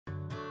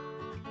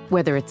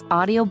Whether it's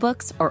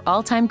audiobooks or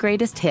all-time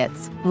greatest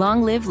hits,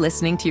 long live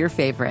listening to your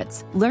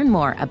favorites. Learn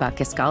more about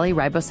Kisqali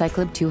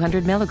Ribociclib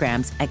 200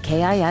 milligrams at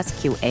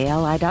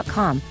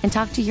KISQALI.com and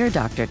talk to your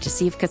doctor to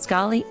see if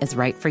Kisqali is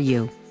right for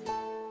you.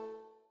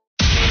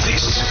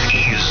 This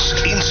is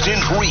Instant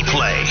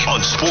Replay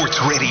on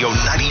Sports Radio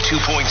 92.7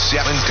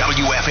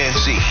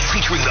 WFNZ,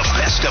 featuring the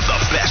best of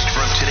the best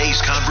from today's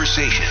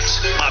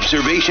conversations,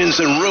 observations,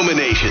 and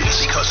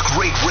ruminations, because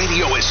great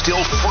radio is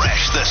still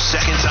fresh the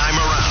second time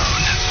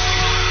around.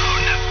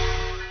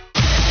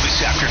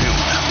 This afternoon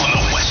on the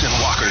Wes and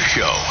Walker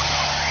Show.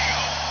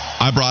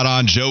 I brought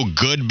on Joe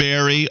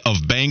Goodberry of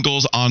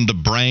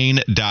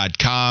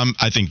BengalsOnTheBrain.com.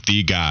 I think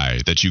the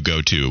guy that you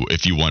go to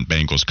if you want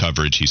Bengals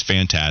coverage. He's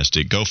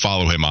fantastic. Go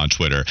follow him on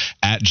Twitter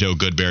at Joe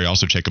Goodberry.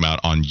 Also check him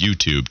out on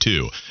YouTube,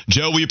 too.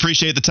 Joe, we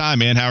appreciate the time,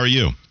 man. How are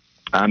you?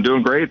 I'm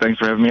doing great. Thanks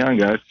for having me on,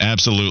 guys.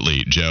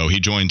 Absolutely, Joe. He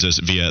joins us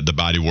via the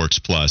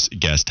Bodyworks Plus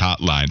guest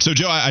hotline. So,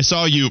 Joe, I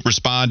saw you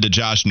respond to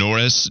Josh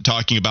Norris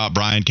talking about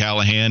Brian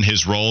Callahan,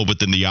 his role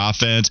within the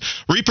offense.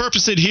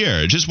 Repurpose it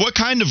here. Just what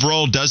kind of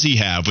role does he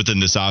have within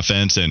this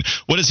offense, and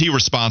what is he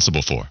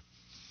responsible for?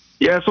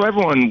 Yeah, so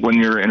everyone,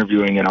 when you're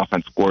interviewing an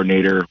offensive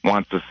coordinator,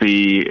 wants to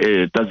see,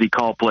 does he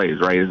call plays,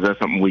 right? Is that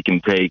something we can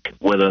take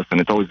with us?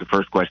 And it's always the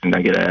first question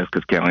I get asked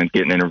because Callahan's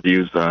getting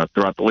interviews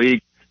throughout the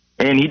league.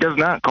 And he does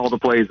not call the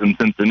plays in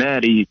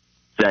Cincinnati.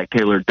 Zach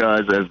Taylor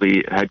does as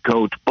the head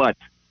coach, but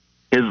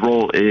his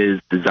role is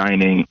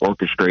designing,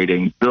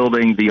 orchestrating,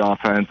 building the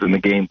offense and the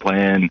game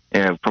plan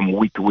from a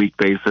week-to-week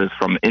basis,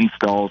 from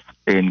installs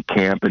in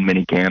camp and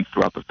mini camps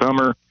throughout the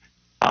summer.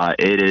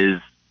 It is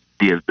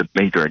the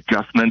major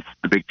adjustments,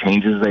 the big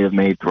changes they have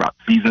made throughout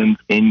seasons,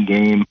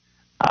 in-game,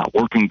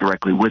 working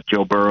directly with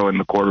Joe Burrow and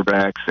the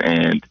quarterbacks,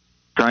 and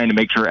trying to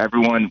make sure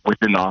everyone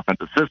within the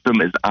offensive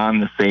system is on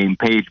the same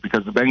page,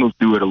 because the Bengals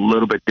do it a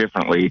little bit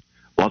differently.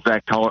 While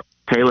Zach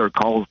Taylor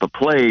calls the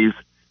plays,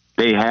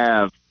 they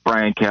have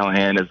Brian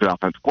Callahan as the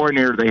offensive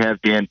coordinator. They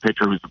have Dan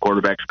Pitcher, who's the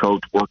quarterback's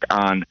coach, work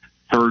on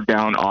third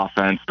down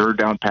offense, third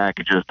down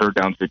packages, third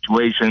down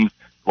situations.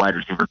 Wide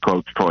receiver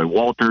coach Troy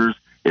Walters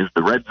is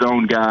the red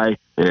zone guy,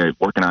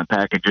 working on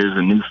packages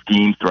and new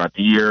schemes throughout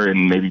the year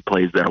and maybe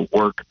plays that'll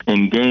work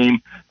in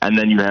game. And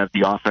then you have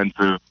the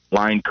offensive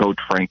line coach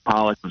Frank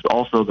Pollock, who's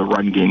also the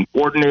run game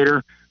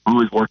coordinator,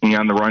 who is working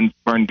on the run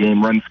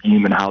game, run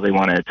scheme, and how they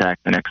want to attack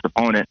the next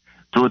opponent.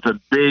 So it's a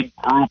big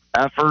group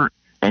effort,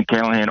 and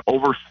Callahan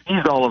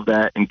oversees all of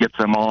that and gets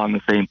them all on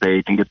the same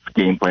page and gets the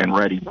game plan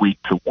ready week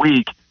to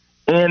week.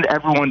 And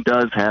everyone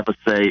does have a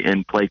say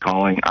in play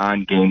calling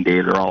on game day.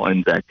 They're all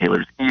in Zach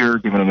Taylor's ear,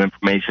 giving them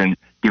information,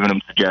 giving them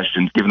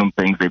suggestions, giving them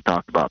things they've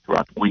talked about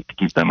throughout the week to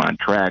keep them on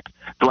track.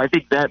 So I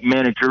think that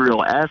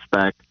managerial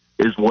aspect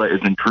is what is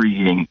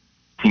intriguing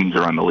teams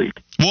around the league.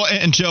 Well,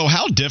 and Joe,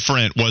 how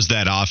different was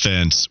that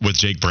offense with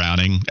Jake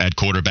Browning at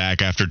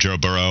quarterback after Joe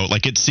Burrow?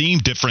 Like, it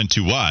seemed different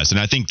to us, and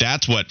I think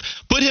that's what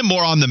put him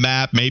more on the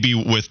map, maybe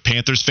with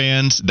Panthers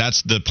fans.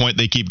 That's the point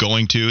they keep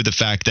going to, the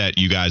fact that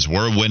you guys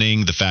were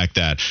winning, the fact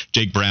that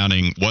Jake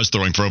Browning was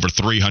throwing for over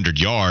 300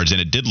 yards,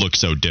 and it did look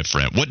so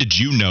different. What did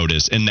you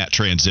notice in that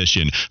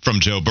transition from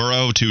Joe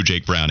Burrow to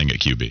Jake Browning at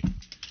QB?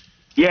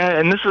 Yeah,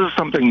 and this is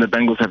something the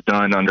Bengals have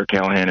done under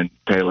Callahan and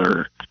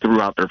Taylor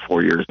throughout their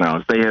 4 years now.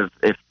 Is they have,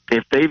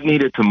 if they've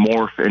needed to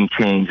morph and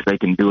change, they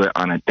can do it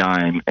on a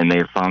dime, and they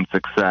have found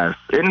success.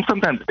 And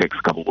sometimes it takes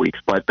a couple of weeks,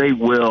 but they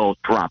will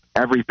drop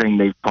everything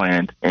they've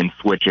planned and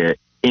switch it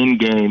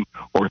in-game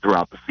or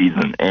throughout the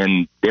season.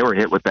 And they were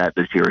hit with that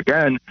this year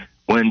again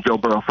when Joe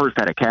Burrow first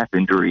had a calf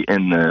injury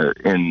in the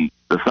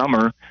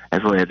summer,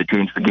 and so they had to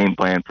change the game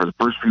plan for the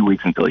first few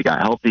weeks until he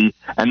got healthy.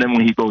 And then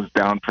when he goes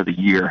down for the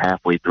year,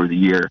 halfway through the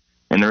year,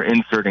 and they're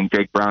inserting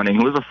Jake Browning,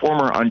 who is a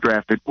former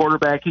undrafted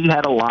quarterback. He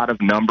had a lot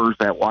of numbers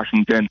at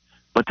Washington,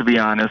 but to be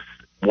honest,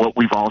 what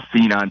we've all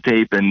seen on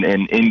tape and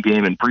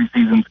in-game and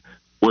preseasons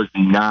was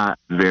not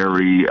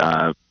very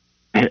I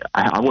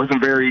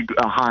wasn't very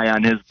high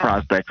on his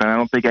prospects, and I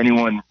don't think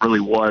anyone really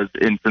was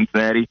in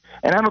Cincinnati,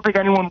 and I don't think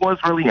anyone was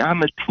really on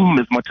the team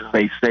as much as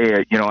they say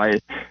it. You know,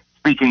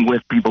 speaking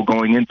with people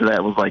going into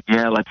that was like,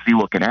 yeah, let's see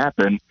what can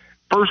happen.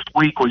 First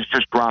week was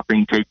just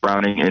dropping Jake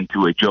Browning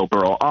into a Joe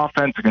Burrow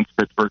offense against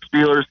Pittsburgh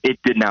Steelers. It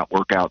did not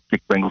work out.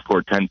 The Bengals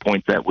scored 10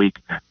 points that week.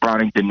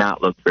 Browning did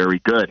not look very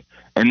good.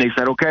 And they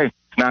said, okay,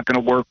 it's not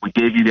going to work. We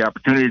gave you the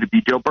opportunity to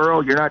be Joe Burrow.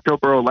 You're not Joe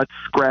Burrow. Let's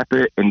scrap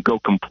it and go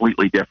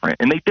completely different.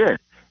 And they did.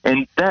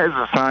 And that is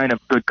a sign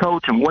of a good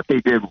coach. And what they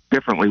did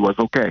differently was,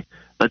 okay,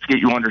 let's get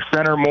you under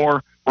center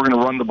more. We're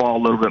going to run the ball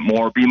a little bit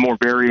more, be more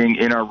varying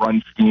in our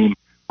run scheme.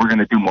 We're going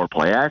to do more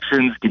play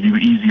actions, give you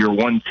easier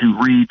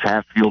 1-2 reads,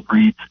 half-field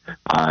reads,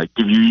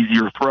 give you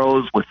easier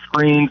throws with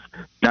screens,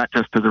 not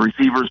just to the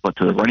receivers, but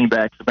to the running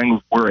backs. The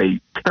Bengals were a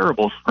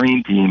terrible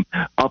screen team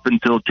up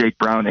until Jake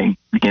Browning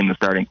became the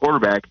starting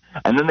quarterback,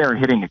 and then they were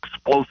hitting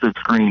explosive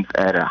screens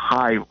at a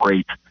high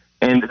rate.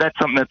 And that's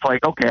something that's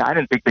like, okay, I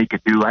didn't think they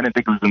could do. I didn't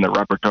think it was in their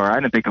repertoire. I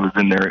didn't think it was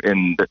in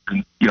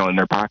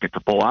their pocket to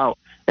pull out.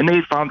 And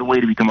they found a way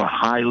to become a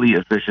highly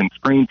efficient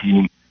screen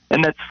team.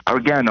 And that's,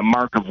 again, a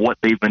mark of what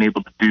they've been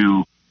able to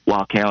do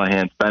while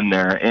Callahan's been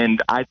there.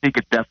 And I think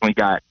it definitely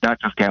got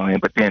not just Callahan,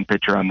 but Dan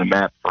Pitcher on the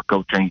map for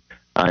coaching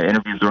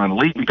interviews around the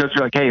league, because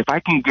you're like, hey, if I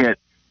can get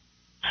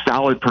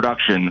solid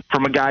production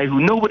from a guy who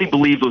nobody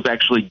believed was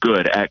actually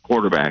good at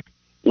quarterback,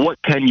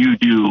 what can you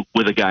do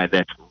with a guy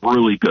that's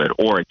really good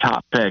or a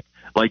top pick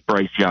like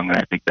Bryce Young? And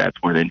I think that's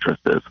where the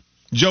interest is.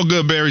 Joe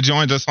Goodberry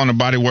joins us on the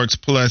Bodyworks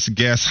Plus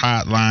guest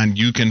hotline.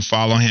 You can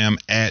follow him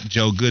at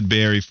Joe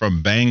Goodberry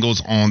from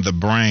Bengals on the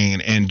Brain.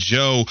 And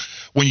Joe,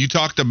 when you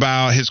talked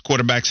about his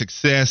quarterback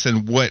success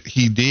and what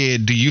he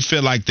did, do you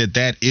feel like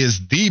that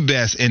is the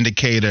best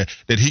indicator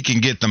that he can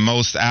get the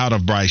most out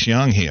of Bryce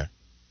Young here?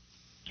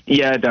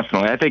 Yeah,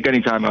 definitely. I think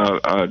anytime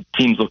a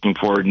team's looking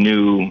for a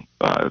new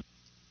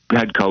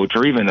head coach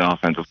or even an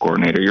offensive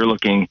coordinator, you're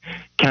looking,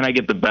 can I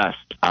get the best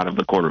out of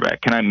the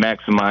quarterback? Can I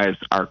maximize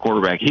our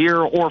quarterback here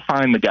or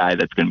find the guy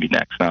that's going to be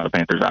next? Now, the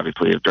Panthers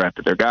obviously have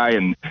drafted their guy,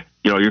 and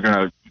you're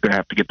going to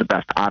have to get the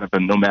best out of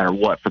him no matter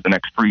what for the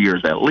next 3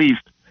 years at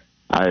least.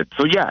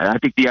 So, yeah, I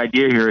think the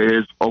idea here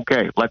is,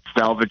 okay, let's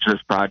salvage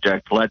this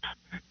project. Let's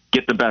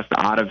get the best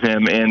out of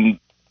him. And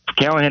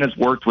Callahan has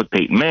worked with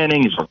Peyton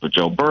Manning. He's worked with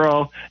Joe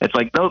Burrow. It's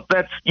like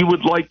you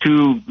would like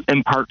to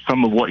impart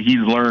some of what he's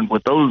learned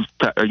with those,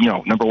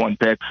 number one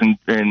picks,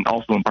 and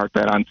also impart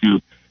that onto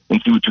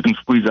and see what you can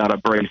squeeze out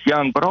of Bryce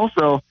Young. But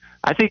also,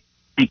 I think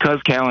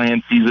because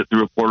Callahan sees it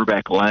through a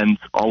quarterback lens,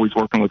 always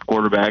working with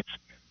quarterbacks.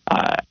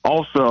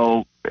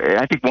 Also,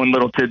 I think one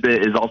little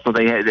tidbit is also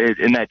they had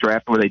in that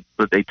draft where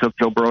they took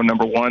Joe Burrow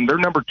number one. Their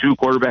number two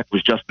quarterback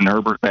was Justin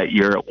Herbert that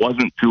year. It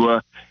wasn't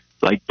Tua.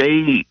 Like,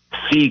 they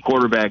see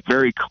quarterback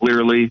very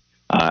clearly.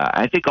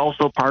 I think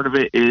also part of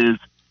it is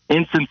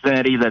in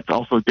Cincinnati that's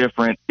also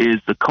different is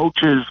the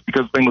coaches,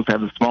 because Bengals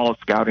have the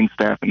smallest scouting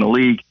staff in the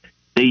league,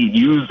 they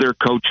use their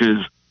coaches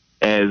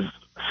as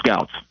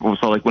scouts.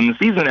 So, like, when the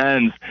season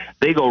ends,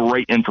 they go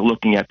right into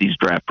looking at these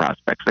draft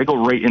prospects. They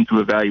go right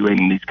into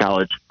evaluating these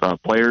college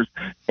players,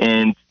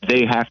 and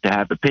they have to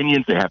have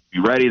opinions. They have to be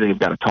ready. They've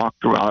got to talk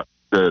throughout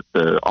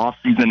the off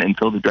season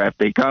until the draft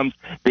day comes.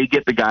 They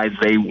get the guys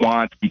they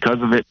want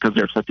because of it, because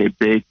they're such a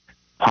big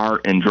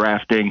part in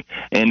drafting.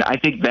 And I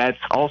think that's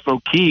also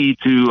key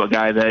to a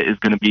guy that is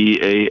going to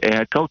be a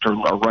head coach or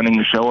running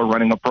the show or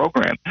running a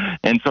program.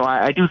 And so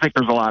I do think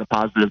there's a lot of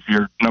positives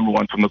here, number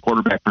one, from the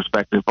quarterback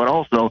perspective, but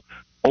also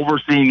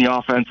overseeing the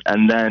offense,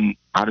 and then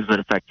how does it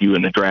affect you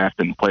in the draft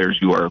and players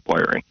you are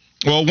acquiring?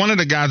 Well, one of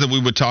the guys that we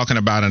were talking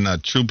about in a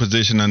true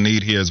position of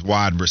need here is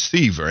wide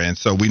receiver. And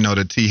so we know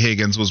that T.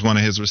 Higgins was one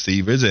of his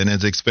receivers and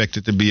is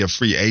expected to be a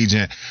free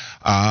agent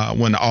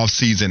when the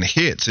offseason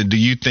hits. And do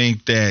you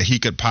think that he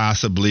could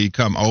possibly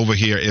come over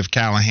here if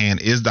Callahan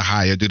is the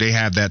hire? Do they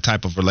have that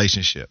type of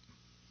relationship?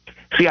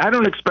 See, I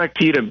don't expect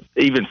T to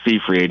even see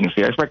free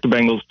agency. I expect the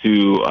Bengals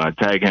to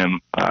tag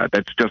him.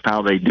 That's just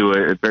how they do it.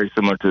 It's very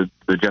similar to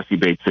the Jesse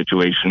Bates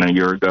situation a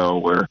year ago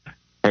where,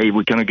 hey,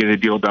 we couldn't get a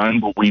deal done,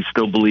 but we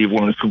still believe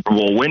we're in a Super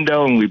Bowl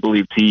window, and we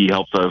believe T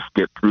helps us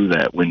get through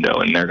that window,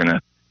 and they're going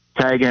to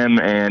tag him.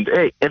 And,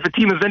 hey, if a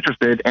team is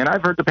interested, and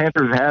I've heard the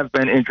Panthers have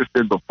been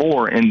interested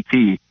before in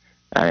T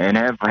and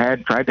have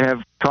tried to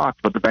have talks,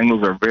 but the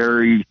Bengals are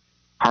very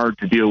hard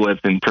to deal with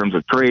in terms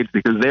of trades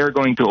because they're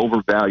going to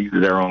overvalue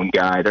their own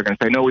guy. They're going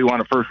to say, no, we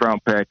want a first-round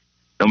pick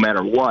no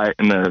matter what.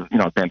 And the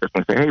Panthers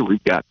going to say, hey,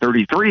 we've got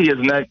 33.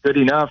 Isn't that good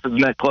enough?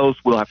 Isn't that close?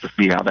 We'll have to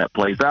see how that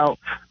plays out.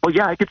 But,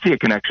 yeah, I could see a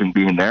connection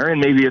being there,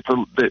 and maybe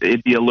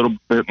it'd be a little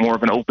bit more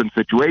of an open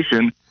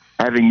situation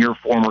having your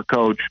former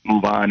coach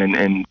move on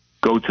and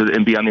go to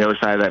and be on the other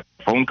side of that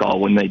phone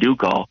call when they do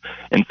call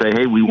and say,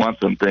 hey, we want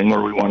something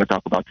or we want to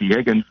talk about T.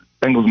 Higgins.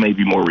 Bengals may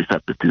be more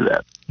receptive to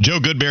that. Joe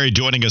Goodberry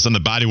joining us on the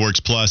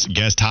Bodyworks Plus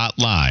guest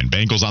hotline,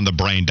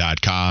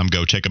 BengalsOnTheBrain.com.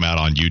 Go check him out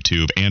on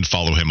YouTube and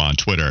follow him on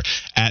Twitter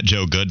at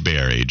Joe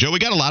Goodberry. Joe, we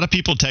got a lot of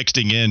people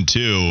texting in,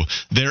 too.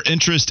 Their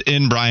interest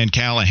in Brian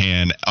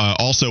Callahan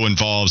also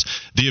involves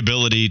the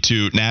ability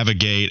to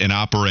navigate and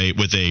operate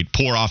with a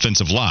poor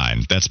offensive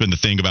line. That's been the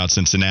thing about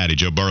Cincinnati.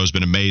 Joe Burrow's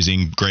been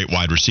amazing, great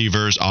wide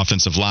receivers.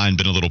 Offensive line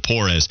been a little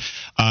porous.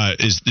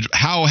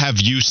 How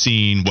have you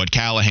seen what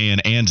Callahan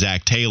and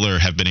Zach Taylor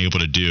have been able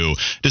to do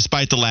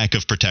despite the lack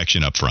of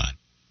protection up front?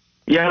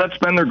 Yeah, that's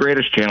been their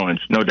greatest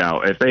challenge, no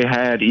doubt. If they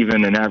had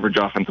even an average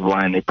offensive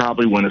line, they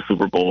probably win a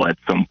Super Bowl at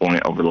some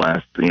point over the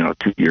last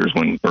 2 years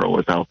when Burrow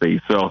was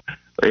healthy. So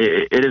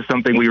it is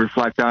something we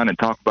reflect on and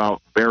talk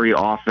about very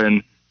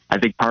often. I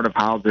think part of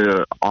how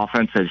the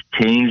offense has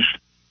changed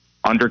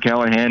under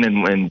Callahan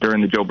and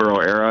during the Joe Burrow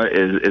era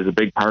is a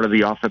big part of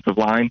the offensive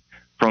line,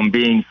 from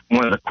being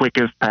one of the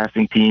quickest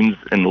passing teams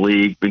in the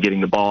league,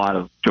 getting the ball out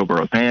of Joe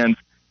Burrow's hands,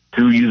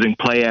 to using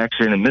play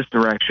action and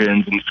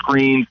misdirections and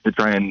screens to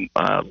try and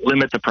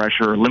limit the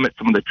pressure, limit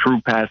some of the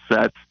true pass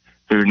sets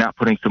so you're not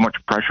putting so much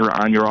pressure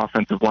on your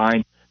offensive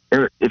line.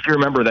 If you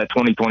remember that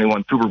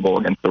 2021 Super Bowl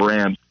against the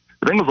Rams,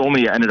 the Bengals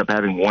only ended up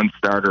having one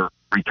starter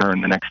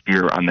return the next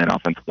year on that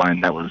offensive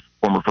line. That was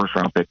former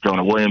first-round pick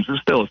Jonah Williams,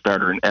 who's still a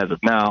starter as of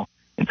now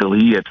until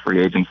he hits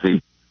free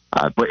agency.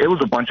 But it was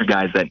a bunch of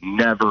guys that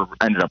never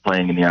ended up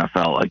playing in the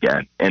NFL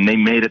again, and they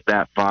made it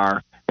that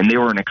far, and they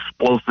were an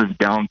explosive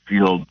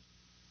downfield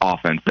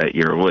offense that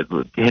year, with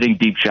hitting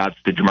deep shots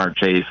to Jamar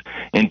Chase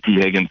and T.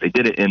 Higgins. They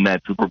did it in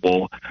that Super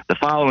Bowl. The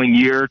following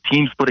year,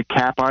 teams put a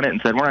cap on it and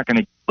said, we're not going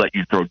to let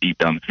you throw deep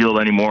down the field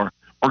anymore.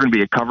 We're going to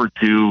be a cover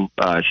 2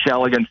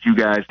 shell against you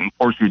guys and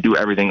force you to do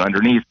everything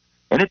underneath.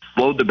 And it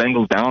slowed the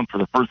Bengals down for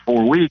the first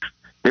 4 weeks.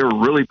 They were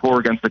really poor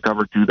against the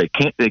cover 2. They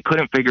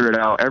couldn't figure it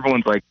out.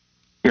 Everyone's like,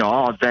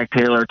 Zach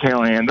Taylor,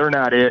 Callahan, they're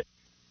not it.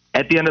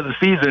 At the end of the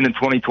season in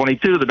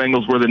 2022, the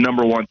Bengals were the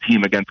number 1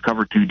 team against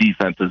cover 2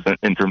 defenses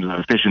in terms of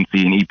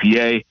efficiency and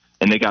EPA,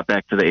 and they got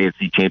back to the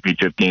AFC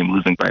Championship game,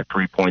 losing by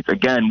 3 points.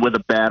 Again, with a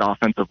bad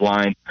offensive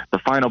line. The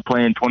final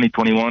play in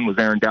 2021 was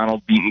Aaron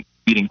Donald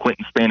beating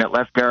Quentin Spain at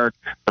left guard.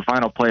 The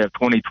final play of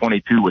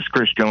 2022 was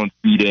Chris Jones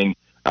beating,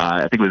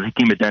 I think it was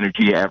Hakeem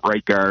Adeniji at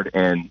right guard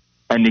and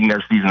ending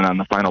their season on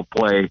the final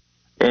play.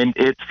 And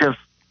it's just,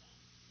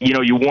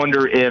 you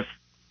wonder if,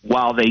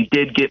 while they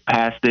did get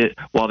past it,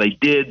 while they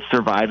did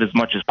survive as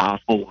much as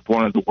possible with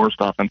one of the worst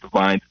offensive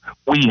lines,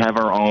 we have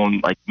our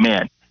own,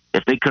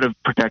 if they could have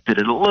protected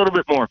it a little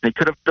bit more, if they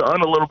could have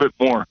done a little bit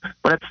more.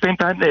 But at the same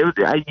time, you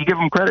give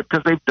them credit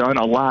because they've done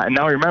a lot. And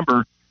now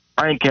remember,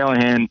 Brian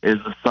Callahan is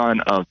the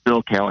son of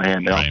Bill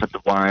Callahan, the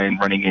offensive line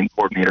running game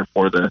coordinator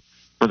for the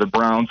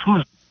Browns,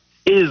 who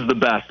is the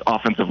best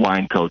offensive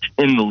line coach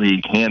in the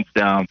league, hands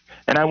down.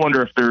 And I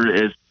wonder if there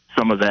is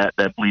some of that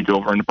bleeds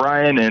over into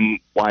Brian and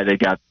why they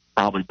got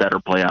probably better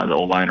play out of the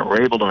O-line, or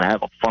were able to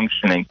have a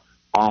functioning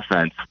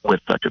offense with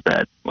such a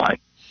bad line.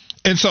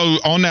 And so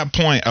on that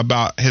point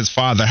about his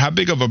father, how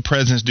big of a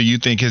presence do you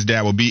think his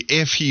dad will be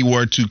if he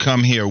were to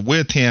come here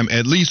with him,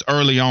 at least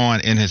early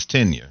on in his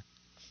tenure?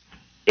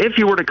 If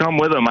he were to come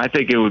with him, I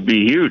think it would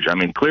be huge. I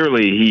mean,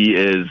 clearly he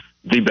is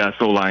the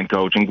best O-line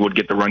coach and would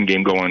get the run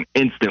game going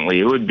instantly.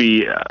 It would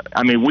be,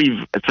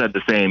 we've said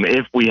the same.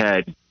 If we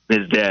had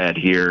his dad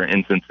here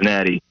in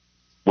Cincinnati,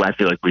 well, I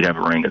feel like we'd have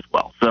a ring as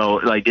well. So,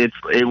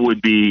 it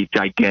would be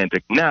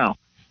gigantic. Now,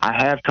 I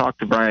have talked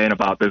to Brian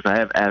about this. I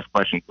have asked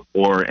questions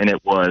before, and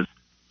it was,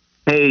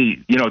 hey,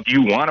 do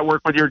you want to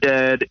work with your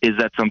dad? Is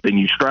that something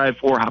you strive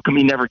for? How come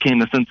he never came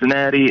to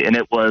Cincinnati? And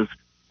it was,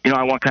 I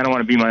kind of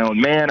want to be my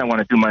own man. I want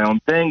to do my own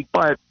thing,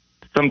 but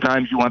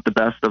sometimes you want the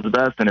best of the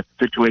best. And if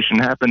the situation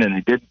happened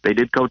and they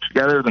did coach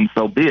together, then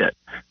so be it.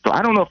 So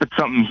I don't know if it's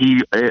something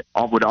he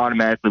would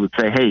automatically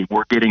say, hey,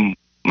 we're getting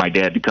my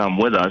dad to come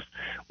with us,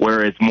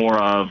 where it's more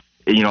of,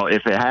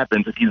 if it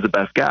happens, if he's the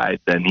best guy,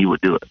 then he would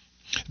do it.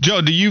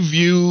 Joe, do you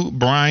view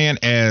Brian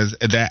as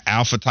that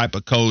alpha type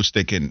of coach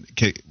that can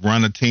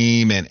run a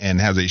team and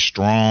has a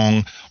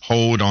strong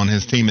hold on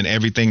his team and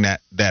everything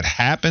that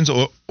happens?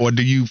 Or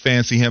do you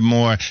fancy him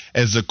more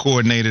as a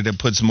coordinator that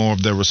puts more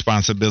of the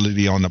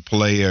responsibility on the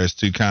players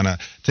to kind of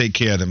take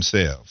care of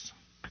themselves?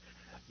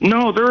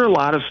 No, there are a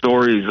lot of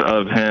stories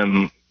of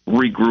him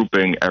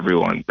regrouping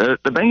everyone. The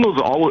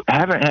Bengals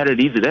haven't had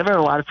it easy. They've had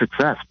a lot of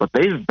success, but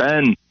they've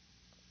been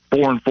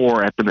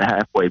 4-4 at the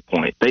halfway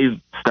point. They've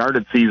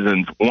started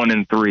seasons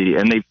 1-3,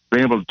 and they've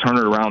been able to turn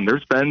it around.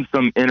 There's been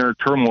some inner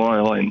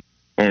turmoil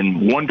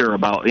and wonder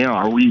about,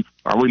 are we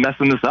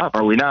messing this up?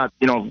 Are we not,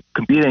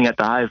 competing at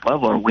the highest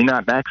level? Are we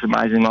not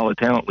maximizing all the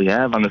talent we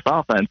have on this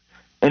offense?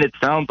 And it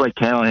sounds like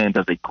Callahan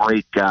does a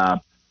great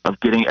job of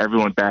getting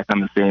everyone back on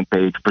the same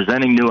page,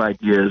 presenting new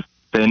ideas,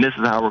 saying this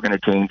is how we're going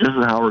to change, this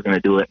is how we're going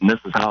to do it, and this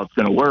is how it's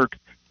going to work.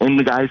 And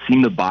the guys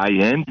seem to buy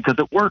in because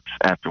it works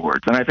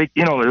afterwards. And I think,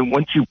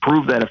 once you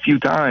prove that a few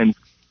times,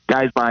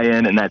 guys buy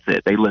in, and that's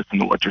it. They listen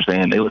to what you're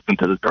saying. They listen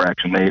to the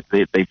direction.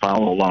 They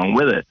follow along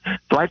with it.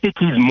 So I think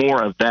he's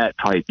more of that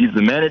type. He's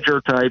the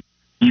manager type.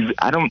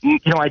 I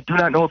do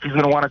not know if he's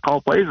going to want to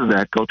call plays as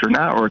that coach or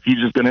not, or if he's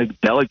just going to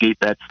delegate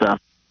that stuff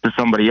to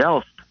somebody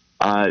else.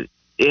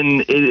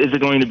 Is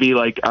it going to be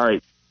like, all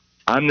right,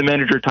 I'm the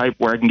manager type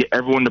where I can get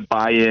everyone to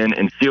buy in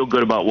and feel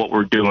good about what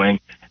we're doing,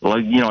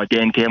 like, a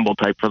Dan Campbell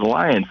type for the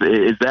Lions.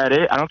 Is that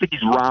it? I don't think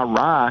he's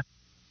rah-rah.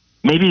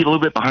 Maybe a little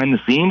bit behind the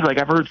scenes. Like,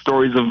 I've heard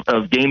stories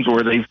of games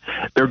where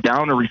they're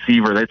down a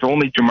receiver. It's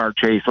only Jamar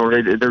Chase,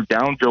 or they're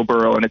down Joe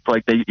Burrow, and it's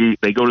like they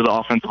go to the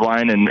offensive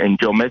line and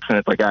Joe Mixon.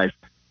 It's like, guys,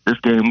 this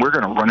game, we're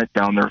going to run it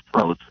down their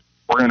throats.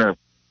 We're going to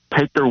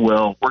take their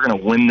will. We're going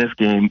to win this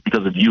game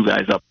because of you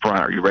guys up front.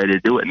 Are you ready to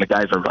do it? And the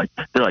guys are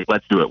they're like,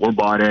 let's do it. We're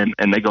bought in,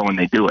 and they go and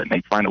they do it, and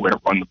they find a way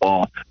to run the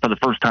ball. For the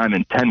first time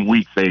in 10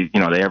 weeks, they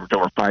average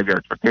over 5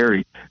 yards per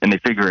carry, and they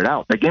figure it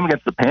out. That game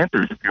against the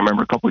Panthers, if you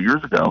remember a couple of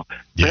years ago,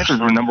 Panthers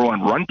were number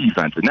one run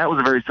defense, and that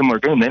was a very similar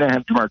game. They didn't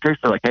have Jamar Chase.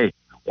 They're like, hey,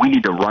 we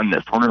need to run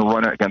this. We're going to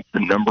run it against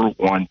the number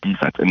one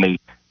defense. And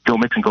Joe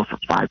Mixon goes for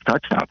 5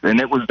 touchdowns. And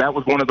that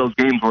was one of those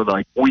games where they're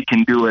like, we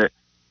can do it.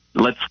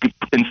 Let's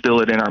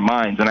instill it in our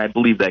minds. And I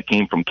believe that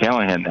came from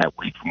Callahan that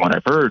week, from what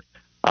I've heard.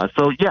 I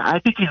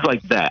think he's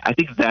like that. I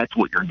think that's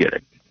what you're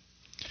getting.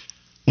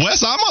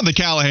 Wes, I'm on the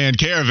Callahan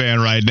caravan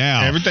right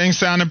now. Everything's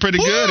sounding pretty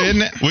good,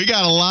 isn't it? We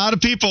got a lot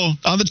of people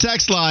on the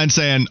text line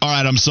saying, all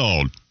right, I'm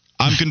sold.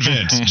 I'm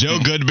convinced. Joe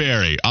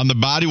Goodberry on the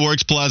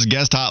Bodyworks Plus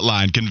guest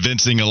hotline,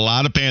 convincing a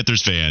lot of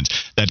Panthers fans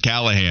that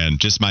Callahan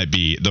just might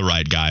be the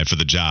right guy for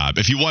the job.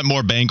 If you want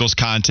more Bengals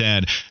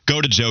content, go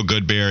to Joe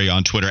Goodberry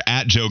on Twitter,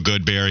 at Joe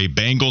Goodberry,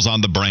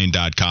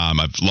 BengalsOnTheBrain.com.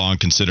 I've long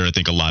considered, I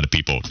think a lot of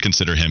people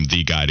consider him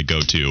the guy to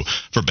go to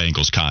for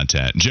Bengals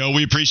content. Joe,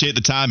 we appreciate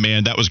the time,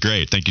 man. That was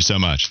great. Thank you so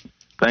much.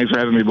 Thanks for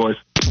having me, boys.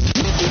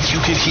 You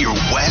can hear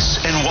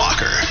Wes and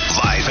Walker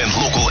live and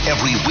local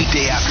every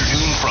weekday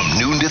afternoon from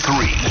noon to 3.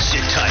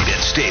 Sit tight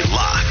and stay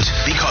locked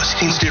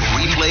because Instant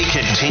Replay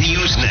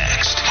continues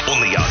next.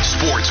 Only on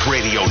Sports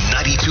Radio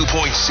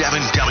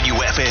 92.7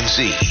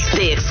 WFNZ.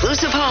 The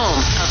exclusive home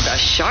of the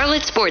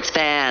Charlotte Sports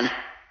Fan.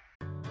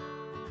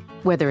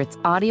 Whether it's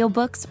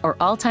audiobooks or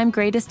all-time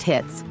greatest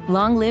hits,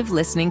 long live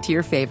listening to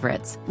your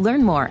favorites.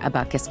 Learn more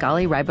about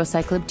Kisqali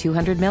Ribociclib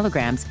 200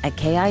 milligrams at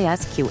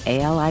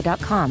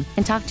KISQALI.com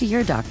and talk to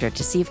your doctor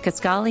to see if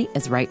Kisqali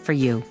is right for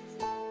you.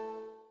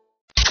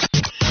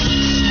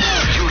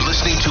 You're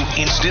listening to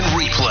Instant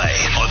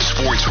Replay on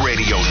Sports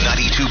Radio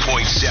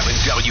 92.7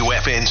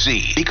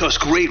 WFNZ. Because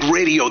great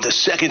radio the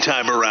second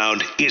time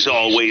around is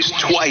always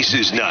twice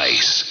as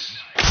nice.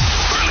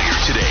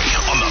 Earlier today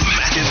on the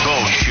Mac and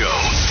Bone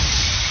Show.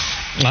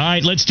 All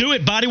right, let's do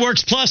it.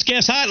 Bodyworks Plus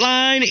guest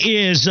hotline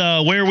is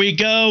where we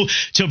go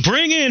to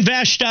bring in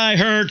Vashti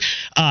Hurt,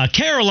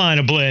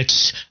 Carolina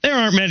Blitz. There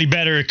aren't many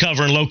better at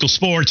covering local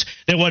sports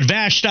than what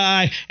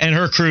Vashti and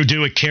her crew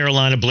do at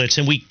Carolina Blitz,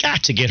 and we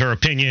got to get her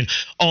opinion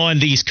on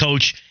these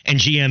coach and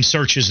GM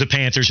searches the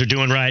Panthers are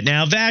doing right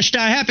now. Vashti,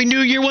 Happy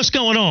New Year. What's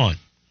going on?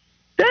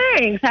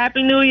 Thanks.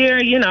 Happy New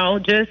Year. You know,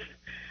 just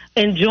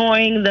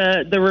enjoying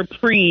the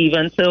reprieve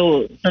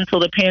until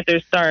the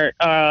Panthers start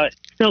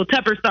so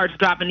Tepper starts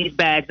dropping these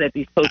bags at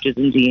these coaches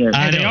and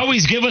GMs. They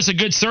always give us a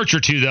good search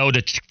or two, though,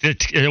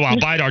 to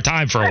bide our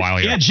time for a while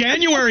here. Yeah,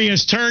 January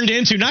has turned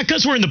into, not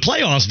because we're in the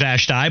playoffs,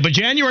 Vashti, but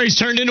January's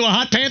turned into a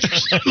hot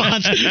Panthers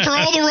month for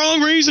all the wrong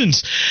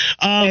reasons.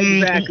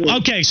 Exactly.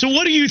 Okay, so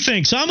what do you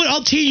think? So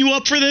I'll tee you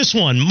up for this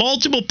one.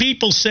 Multiple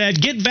people said,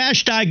 get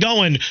Vashti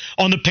going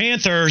on the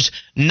Panthers,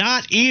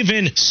 not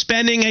even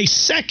spending a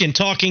second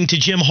talking to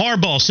Jim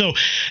Harbaugh. So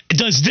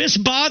does this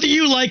bother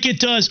you like it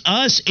does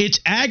us? It's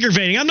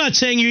aggravating. I'm not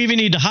saying you even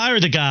need to hire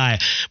the guy,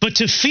 but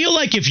to feel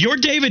like if you're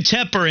David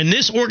Tepper and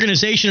this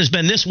organization has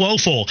been this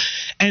woeful,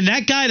 and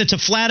that guy that's a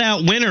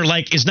flat-out winner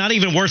like is not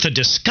even worth a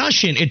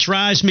discussion, it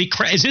drives me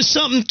crazy. Is this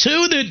something,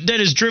 too, that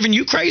has driven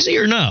you crazy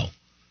or no?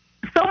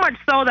 So much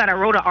so that I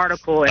wrote an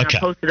article and I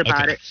posted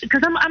about it.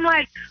 Because I'm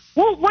like,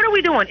 well, what are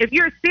we doing? If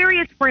you're a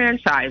serious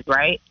franchise,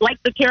 right, like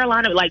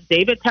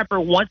David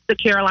Tepper wants the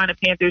Carolina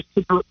Panthers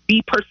to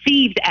be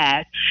perceived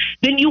as,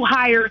 then you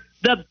hire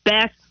the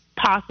best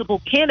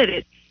possible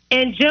candidate.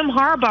 And Jim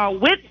Harbaugh,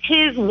 with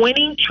his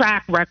winning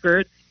track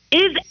record,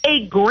 is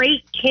a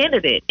great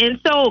candidate. And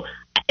so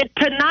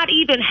to not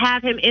even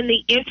have him in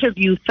the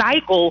interview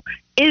cycle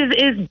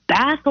is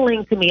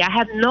baffling to me. I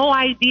have no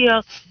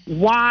idea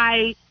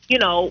why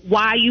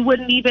you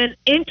wouldn't even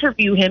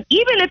interview him,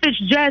 even if it's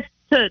just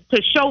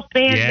to show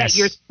fans that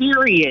you're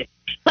serious.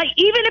 Like,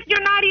 even if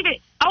you're not even,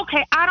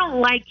 okay, I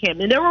don't like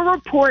him. And there were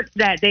reports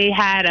that they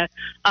had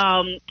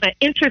an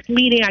interest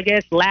meeting, I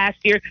guess, last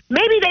year.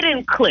 Maybe they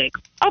didn't click.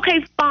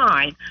 Okay,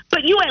 fine.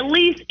 But you at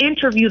least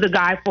interview the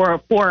guy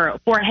for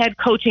head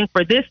coaching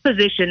for this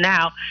position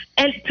now,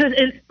 and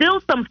to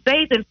instill some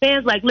faith in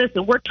fans like,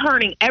 listen, we're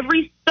turning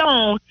every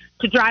stone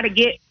to try to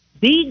get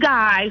the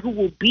guy who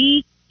will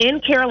be in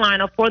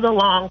Carolina for the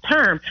long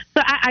term.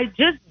 So I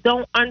just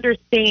don't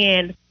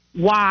understand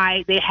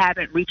why they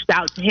haven't reached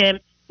out to him.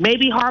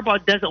 Maybe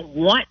Harbaugh doesn't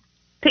want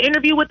to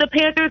interview with the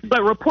Panthers,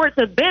 but reports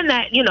have been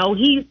that,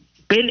 he's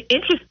been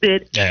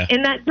interested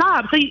in that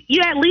job. So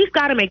you at least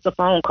got to make the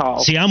phone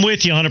call. See, I'm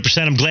with you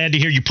 100%. I'm glad to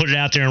hear you put it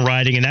out there in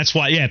writing, and that's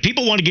why,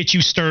 people want to get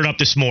you stirred up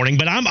this morning,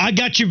 but I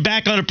got you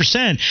back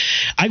 100%.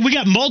 We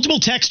got multiple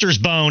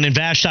texters, Bone and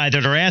Vashti,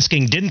 that are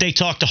asking, didn't they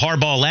talk to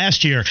Harbaugh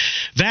last year?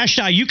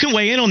 Vashti, you can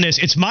weigh in on this.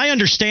 It's my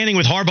understanding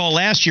with Harbaugh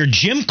last year,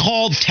 Jim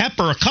called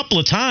Tepper a couple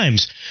of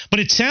times,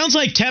 but it sounds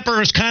like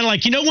Tepper is kind of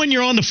like, when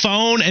you're on the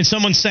phone and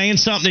someone's saying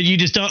something that you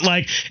just don't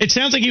like, it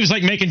sounds like he was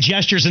like making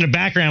gestures in the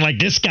background like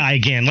this guy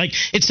again. Like,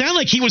 it sounded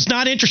like he was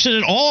not interested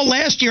at all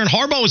last year, and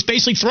Harbaugh was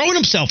basically throwing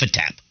himself at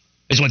Tep,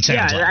 is what it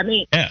sounds like. I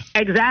mean,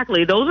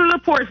 exactly. Those are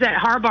reports that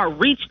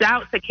Harbaugh reached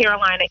out to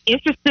Carolina,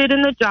 interested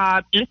in the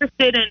job,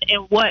 interested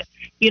in what,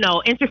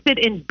 interested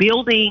in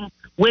building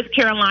with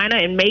Carolina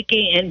and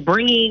making and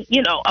bringing,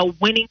 a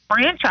winning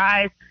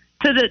franchise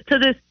to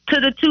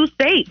the two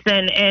states.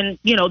 And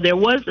there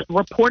was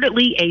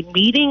reportedly a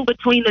meeting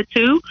between the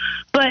two.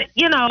 But,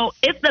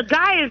 if the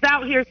guy is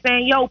out here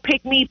saying, yo,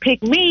 pick me,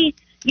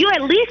 you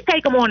at least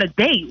take them on a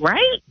date,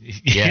 right?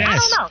 Yes. I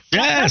don't know.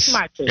 That's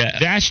my thing.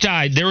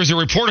 Vashti, there was a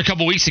report a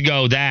couple weeks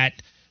ago that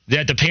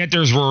that the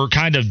Panthers were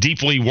kind of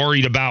deeply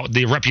worried about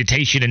the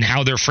reputation and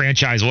how their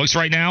franchise looks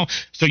right now.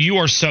 So you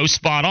are so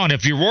spot on.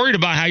 If you're worried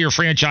about how your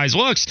franchise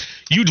looks,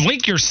 you'd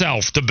link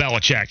yourself to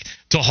Belichick,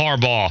 to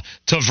Harbaugh,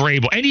 to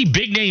Vrabel, any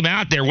big name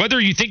out there, whether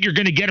you think you're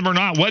going to get him or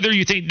not, whether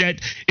you think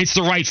that it's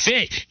the right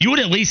fit, you would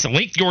at least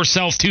link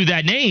yourself to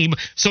that name.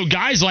 So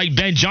guys like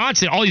Ben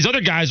Johnson, all these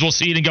other guys will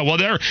see it and go, well,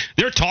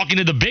 they're talking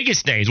to the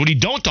biggest names. When you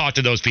don't talk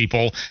to those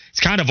people, it's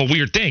kind of a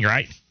weird thing,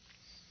 right?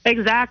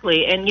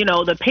 Exactly. And,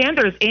 the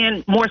Panthers,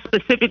 and more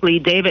specifically,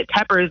 David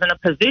Tepper, is in a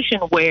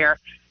position where,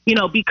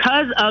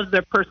 because of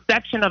the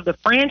perception of the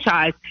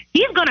franchise,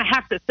 he's going to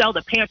have to sell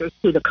the Panthers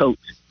to the coach.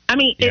 I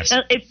mean, yes.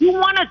 if you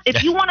want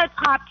a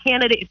top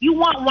candidate, if you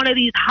want one of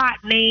these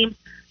hot names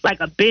like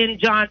a Ben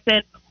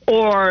Johnson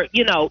or,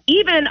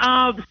 even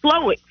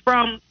Slowick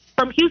from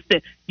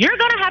Houston, you're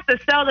going to have to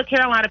sell the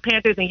Carolina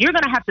Panthers, and you're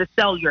going to have to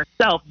sell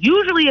yourself.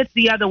 Usually it's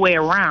the other way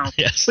around.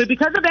 Yes. But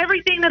because of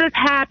everything that has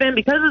happened,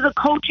 because of the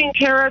coaching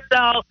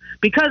carousel,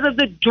 because of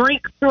the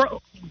drink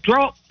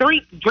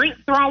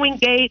throwing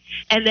gate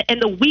and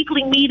the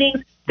weekly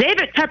meetings,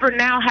 David Tepper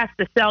now has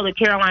to sell the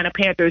Carolina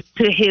Panthers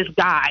to his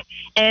guy.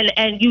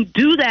 And you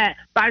do that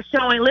by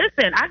showing,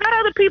 listen, I got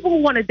other people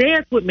who want to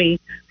dance with me.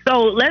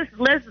 So let's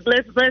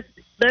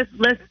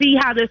see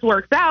how this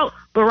works out.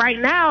 But right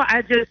now,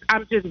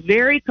 I'm just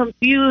very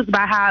confused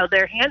by how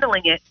they're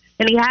handling it.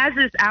 And he has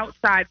this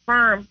outside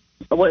firm,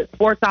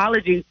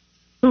 Sportsology,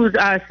 who's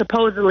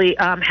supposedly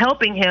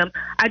helping him.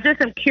 I just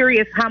am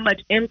curious how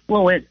much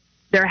influence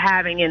they're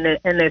having in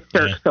this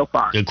search so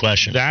far. Good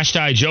question.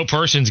 Vashti, Joe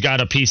Person's got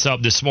a piece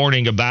up this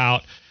morning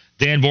about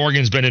Dan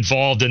Morgan's been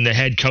involved in the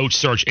head coach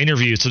search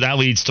interview. So that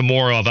leads to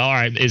more of, all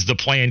right, is the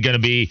plan going to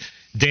be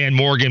Dan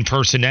Morgan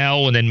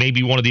personnel, and then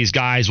maybe one of these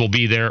guys will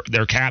be their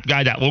cap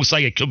guy? That looks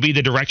like it could be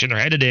the direction they're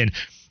headed in.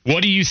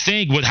 What do you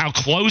think with how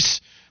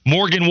close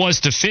Morgan was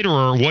to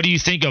Fitterer? What do you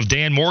think of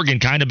Dan Morgan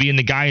kind of being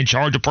the guy in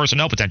charge of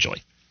personnel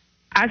potentially?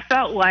 I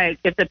felt like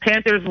if the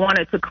Panthers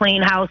wanted to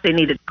clean house, they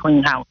needed to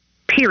clean house.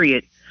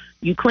 Period.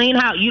 You clean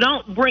house. You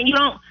don't bring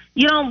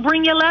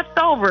your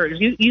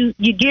leftovers. You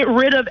get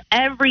rid of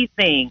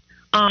everything.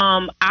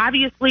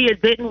 Obviously,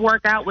 it didn't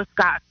work out with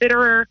Scott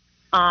Fitterer.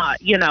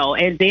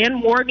 And Dan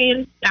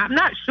Morgan, I'm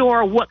not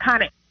sure what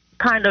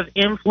kind of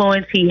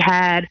influence he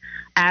had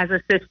as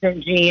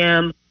assistant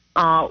GM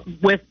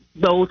with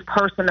those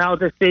personnel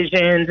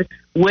decisions,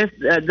 with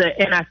the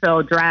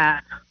NFL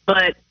draft.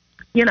 But,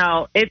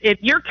 if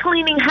you're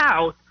cleaning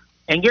house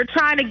and you're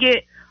trying to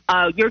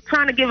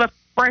give a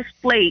fresh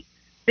slate,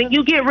 then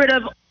you get rid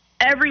of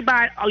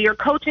everybody, your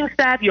coaching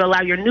staff. You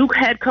allow your new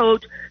head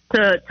coach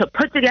to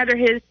put together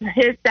his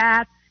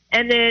staff,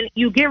 and then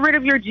you get rid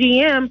of your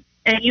GM.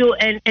 And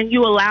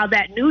you allow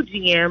that new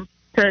GM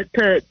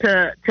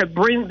to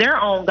bring their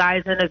own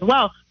guys in as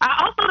well.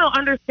 I also don't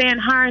understand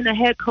hiring the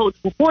head coach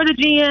before the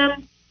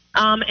GM,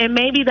 and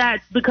maybe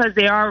that's because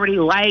they already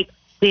like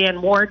Dan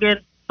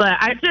Morgan. But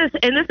and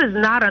this is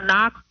not a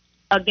knock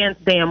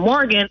against Dan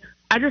Morgan,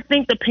 I just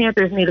think the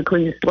Panthers need a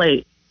clean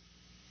slate.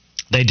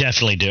 They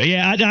definitely do.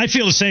 Yeah, I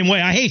feel the same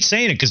way. I hate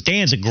saying it because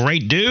Dan's a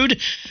great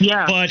dude.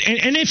 Yeah. But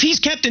and if he's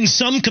kept in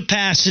some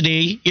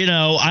capacity,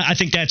 I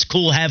think that's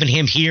cool having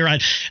him here. I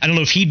don't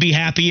know if he'd be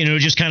happy,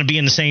 just kind of be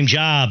in the same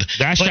job.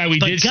 That's why we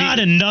did see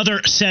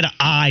another set of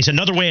eyes,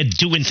 another way of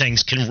doing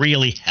things can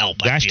really help.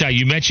 That's why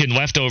you mentioned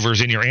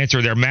leftovers in your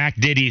answer there. Mac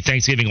did eat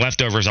Thanksgiving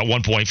leftovers at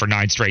one point for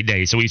 9 straight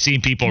days. So we've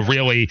seen people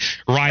really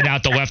ride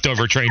out the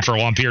leftover train for a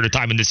long period of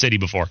time in the city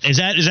before. Is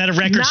that a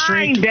record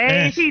streak? 9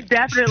 days. He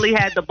definitely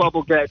had the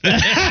bubble gut.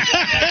 That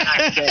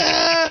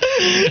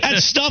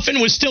stuffing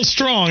was still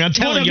strong. I'm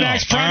telling you. One of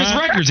Mac's proudest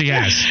records he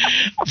has.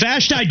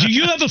 Vashti, do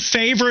you have a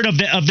favorite of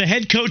the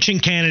head coaching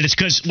candidates?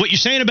 Because what you're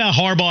saying about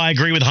Harbaugh, I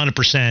agree with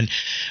 100%.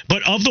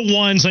 But of the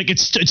ones,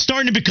 it's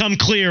starting to become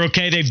clear.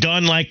 Okay, they've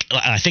done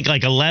I think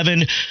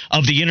 11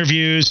 of the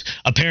interviews.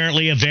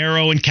 Apparently,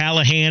 Avero and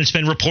Callahan, it's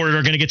been reported,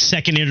 are going to get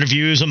second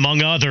interviews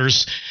among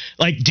others.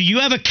 Do you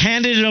have a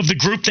candidate of the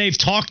group they've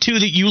talked to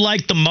that you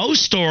like the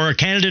most, or a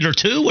candidate or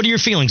two? What are your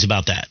feelings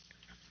about that?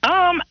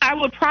 I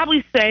would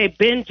probably say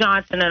Ben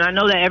Johnson, and I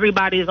know that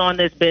everybody's on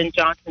this Ben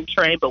Johnson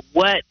train, but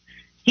what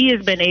he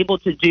has been able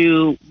to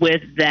do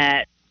with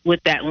that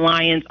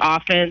Lions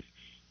offense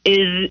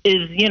is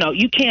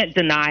you can't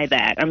deny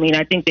that. I mean,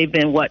 I think they've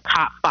been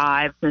top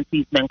 5 since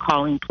he's been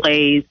calling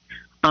plays.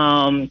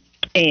 And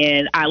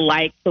I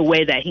like the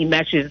way that he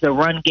meshes the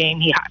run game.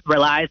 He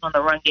relies on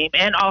the run game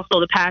and also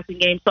the passing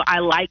game. So I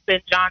like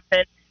Ben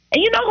Johnson.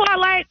 And you know who I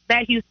like?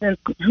 That Houston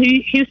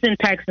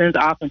Texans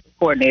offensive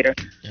coordinator,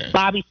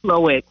 Bobby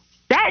Slowick.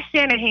 That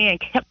Shanahan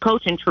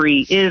coaching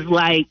tree is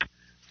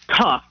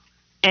tough.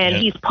 And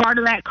he's part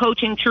of that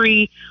coaching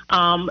tree.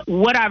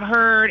 What I've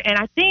heard, and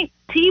I think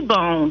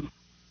T-Bone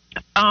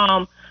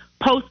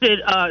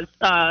posted on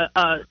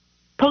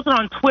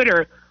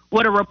Twitter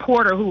what a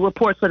reporter who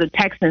reports for the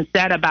Texans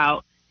said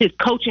about his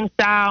coaching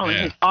style and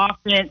his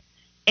offense.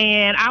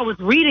 And I was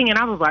reading and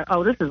I was like,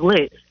 oh, this is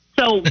lit.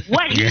 So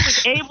what he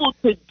was able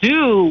to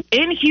do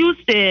in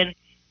Houston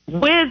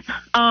with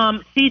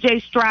C.J.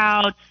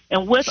 Stroud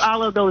and with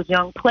all of those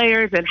young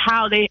players and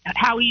how he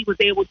was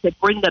able to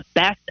bring the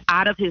best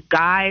out of his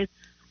guys,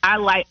 I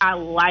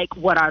like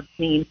what I've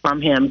seen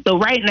from him. So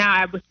right now,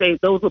 I would say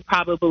those would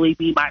probably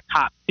be my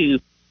top two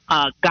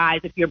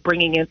guys if you're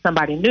bringing in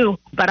somebody new.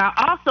 But I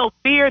also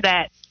fear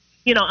that,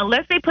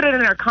 unless they put it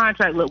in their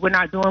contract, look, we're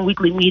not doing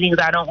weekly meetings,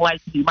 I don't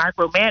like to be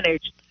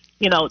micromanaged,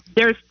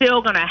 they're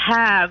still going to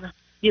have,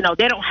 they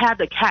don't have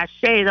the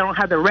cachet, they don't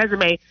have the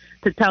resume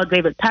to tell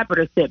David Tepper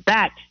to sit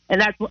back. And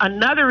that's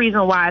another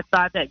reason why I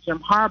thought that Jim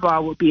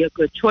Harbaugh would be a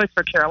good choice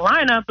for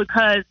Carolina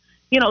because,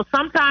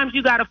 sometimes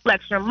you got to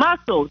flex your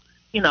muscles.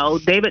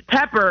 David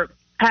Tepper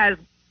has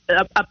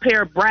a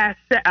pair of a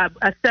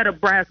set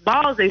of brass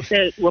balls, they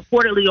say,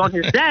 reportedly on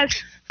his desk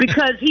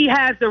because he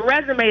has the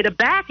resume to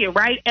back it,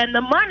 right? And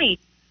the money.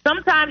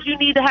 Sometimes you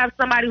need to have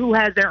somebody who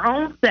has their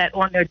own set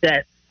on their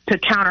desk to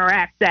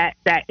counteract that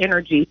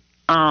energy.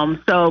 And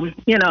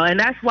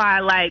that's why I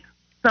like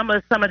some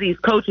of these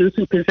coaches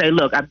who can say,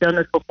 look, I've done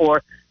this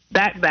before,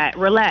 back,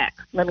 relax,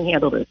 let me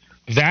handle this.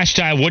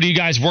 Vashti, what are you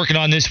guys working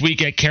on this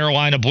week at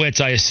Carolina Blitz?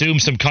 I assume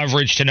some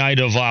coverage tonight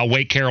of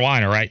Wake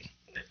Carolina, right?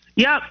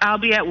 Yep, I'll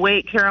be at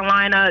Wake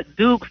Carolina.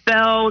 Duke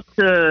fell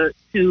to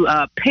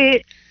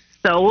Pitt,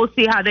 so we'll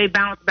see how they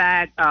bounce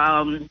back.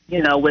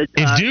 With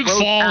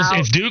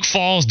if Duke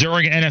falls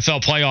during an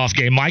NFL playoff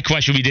game, my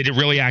question would be, did it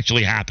really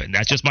actually happen?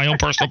 That's just my own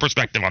personal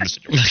perspective on the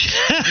situation.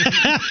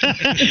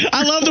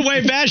 I love the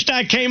way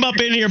Vashti came up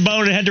in here,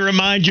 Bone, and had to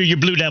remind you your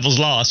Blue Devils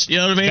lost. You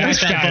know what I mean?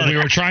 Vashti, we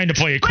were trying to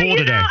play it cool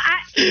today.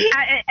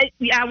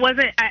 I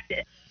wasn't.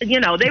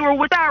 They were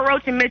without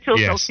Roach and Mitchell,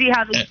 yes. So see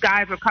how these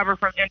guys recover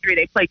from injury.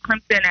 They play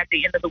Clemson at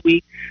the end of the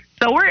week.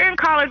 So we're in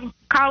college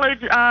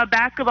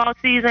basketball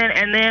season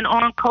and then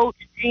on Coach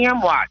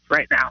GM watch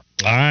right now.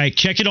 All right,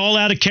 check it all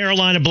out at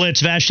Carolina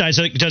Blitz. Vashti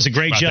does a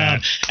great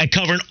job at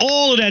covering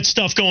all of that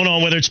stuff going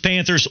on, whether it's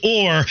Panthers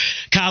or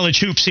college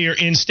hoops here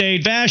in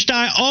state.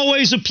 Vashti,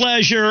 always a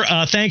pleasure.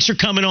 Thanks for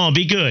coming on.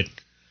 Be good.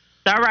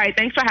 All right,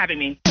 thanks for having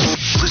me.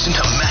 Listen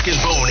to Mac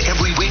and Bone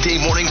every weekday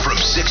morning from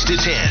 6 to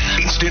 10.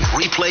 Instant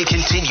Replay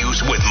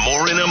continues with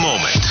more in a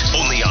moment.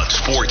 Only on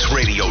Sports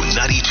Radio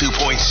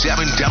 92.7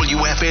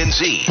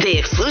 WFNZ. The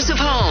exclusive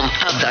home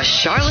of the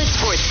Charlotte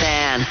Sports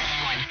Fan.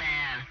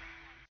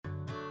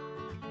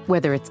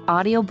 Whether it's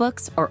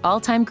audiobooks or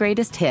all-time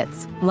greatest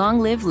hits, long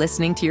live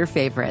listening to your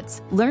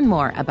favorites. Learn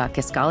more about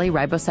Kisqali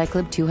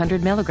Ribociclib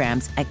 200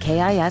 milligrams at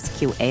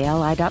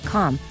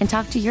KISQALI.com and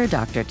talk to your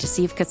doctor to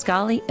see if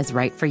Kisqali is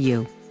right for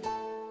you.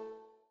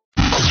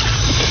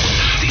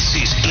 This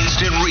is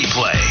Instant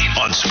Replay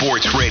on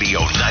Sports Radio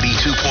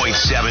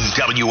 92.7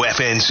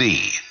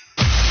 WFNZ.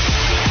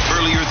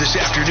 Earlier this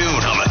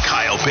afternoon on the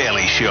Kyle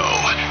Bailey Show.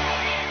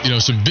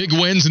 Some big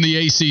wins in the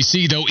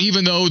ACC, though,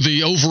 even though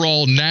the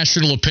overall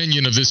national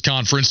opinion of this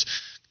conference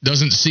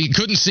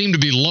couldn't seem to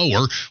be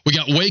lower. We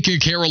got Wake and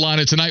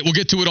Carolina tonight. We'll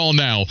get to it all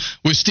now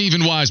with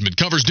Stephen Wiseman.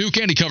 Covers Duke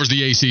and he covers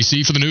the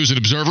ACC for the News and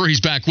Observer. He's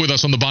back with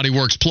us on the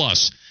Bodyworks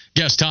Plus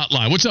guest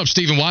hotline. What's up,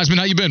 Stephen Wiseman?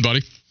 How you been,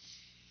 buddy?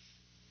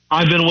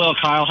 I've been well,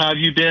 Kyle. How have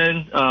you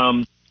been?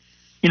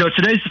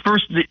 Today's the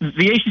first. The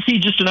ACC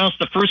just announced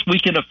the first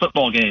weekend of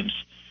football games.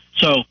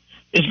 So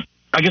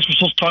I guess we're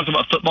supposed to talk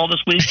about football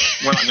this week.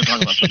 We're not going to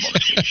talk about football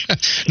this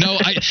week. No,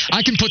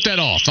 I can put that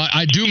off.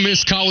 I do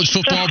miss college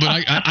football,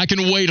 but I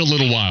can wait a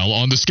little while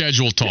on the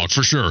scheduled talk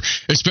for sure,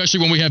 especially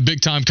when we have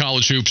big-time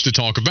college hoops to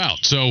talk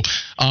about. So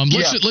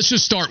let's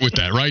just start with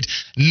that, right?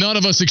 None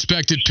of us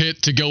expected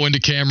Pitt to go into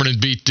Cameron and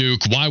beat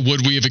Duke. Why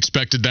would we have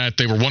expected that?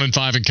 They were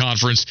 1-5 in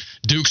conference.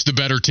 Duke's the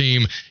better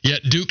team,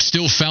 yet Duke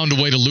still found a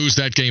way to lose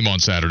that game on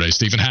Saturday.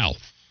 Stephen, how?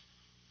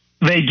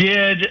 They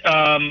did.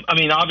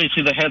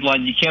 Obviously the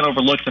headline, you can't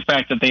overlook the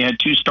fact that they had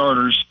two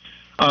starters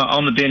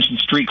on the bench in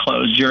street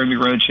clothes, Jeremy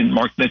Roach and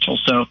Mark Mitchell.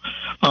 So,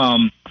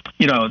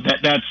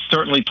 that's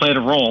certainly played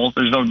a role.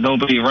 There's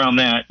nobody around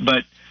that.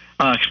 But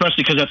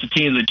especially because that's a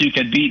team that Duke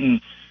had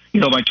beaten,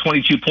 by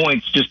 22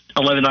 points just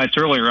 11 nights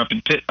earlier up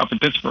in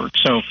Pittsburgh.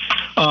 So,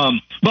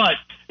 but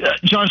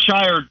John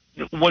Shire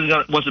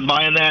wasn't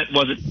buying that.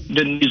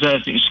 Didn't use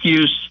that as an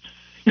excuse.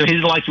 He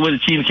didn't like the way the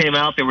team came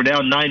out. They were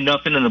down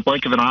 9-0 in the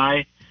blink of an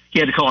eye. He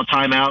had to call a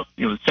timeout,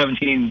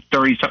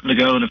 17:30 something to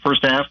go in the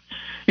first half.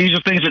 These are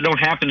things that don't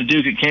happen to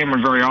Duke at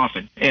Cameron very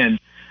often. And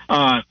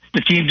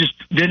the team just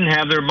didn't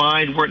have their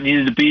mind where it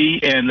needed to be,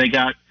 and they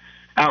got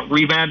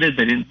out-rebounded.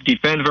 They didn't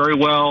defend very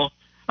well.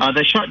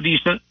 They shot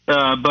decent,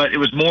 but it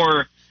was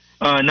more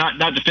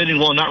not defending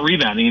well, not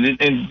rebounding.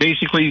 And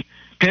basically,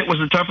 Pitt was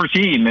the tougher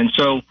team. And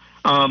so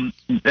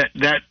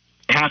that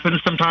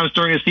happens sometimes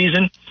during a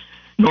season.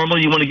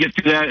 Normally you want to get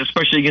through that,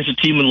 especially against a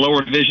team in the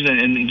lower division,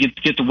 and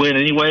get the win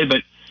anyway,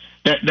 but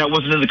that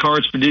wasn't in the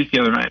cards for Duke the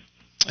other night.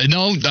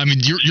 No,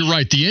 you're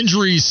right. The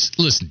injuries,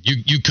 listen,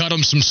 you cut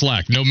them some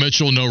slack. No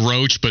Mitchell, no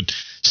Roach, but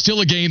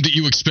still a game that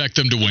you expect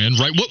them to win,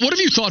 right? What have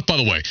you thought, by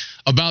the way,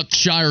 about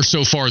Shire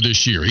so far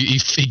this year? He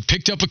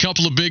picked up a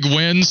couple of big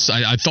wins.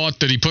 I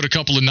thought that he put a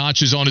couple of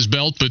notches on his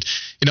belt, but,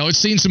 it's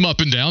seen some up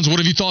and downs. What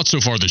have you thought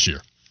so far this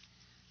year?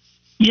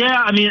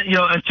 Yeah, I mean,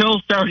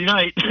 until Saturday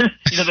night,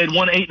 they'd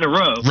won 8 in a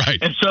row. Right.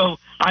 And so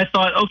I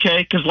thought,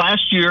 okay, because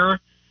last year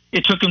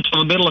it took them till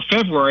the middle of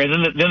February,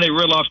 and then they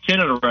reeled off 10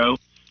 in a row,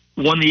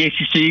 won the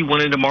ACC,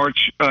 went into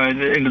March,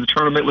 into the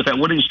tournament with that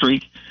winning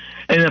streak.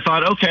 And I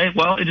thought, okay,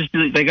 well,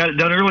 they got it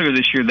done earlier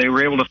this year. They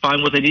were able to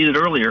find what they needed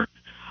earlier,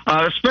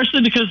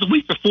 especially because the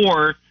week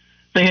before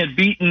they had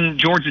beaten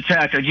Georgia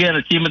Tech, again,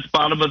 a team at the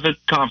bottom of the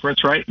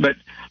conference, right? But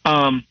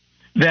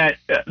that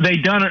they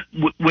done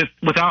it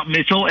without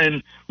Mitchell,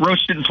 and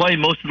Roach didn't play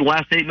most of the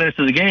last 8 minutes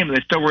of the game, and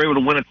they still were able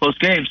to win a close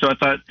game. So I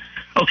thought,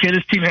 okay,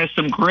 this team has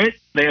some grit.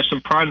 They have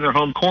some pride in their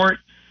home court.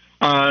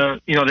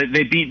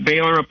 They beat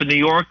Baylor up in New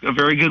York, a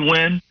very good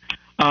win,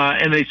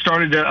 and they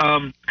started to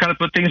kind of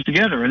put things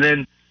together. And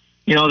then,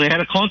 they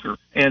had a clunker.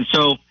 And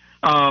so,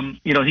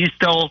 he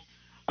still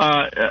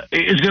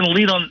is going to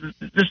lead on.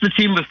 This is the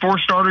team with 4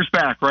 starters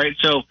back, right?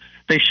 So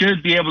they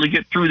should be able to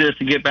get through this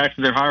and get back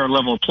to their higher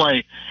level of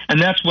play. And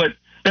that's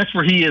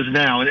where he is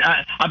now. And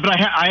but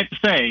I have to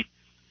say,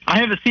 I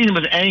haven't seen him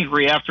as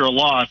angry after a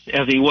loss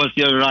as he was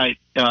the other night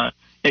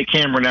at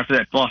Cameron after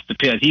that loss to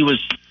Pitt. He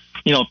was,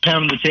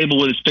 pounding the table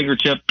with his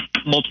fingertip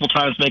multiple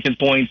times, making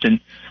points, and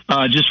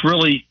just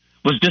really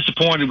was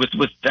disappointed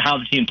with how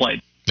the team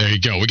played. There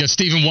you go. We got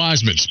Stephen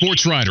Wiseman,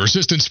 sports writer,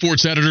 assistant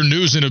sports editor,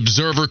 News and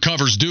Observer,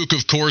 covers Duke,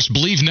 of course,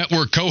 Believe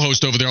Network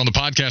co-host over there on the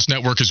podcast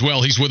network as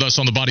well. He's with us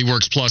on the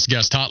Bodyworks Plus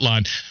guest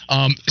hotline.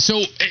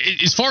 So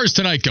as far as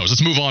tonight goes,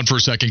 let's move on for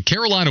a second.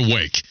 Carolina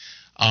Wake.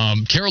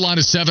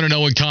 Carolina's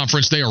 7-0 in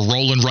conference. They are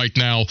rolling right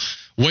now.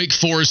 Wake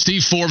Forest,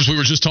 Steve Forbes, we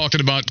were just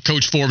talking about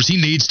Coach Forbes. He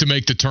needs to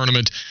make the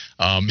tournament.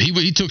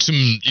 He took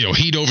some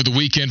heat over the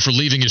weekend for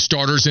leaving his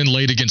starters in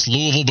late against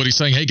Louisville, but he's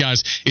saying, hey,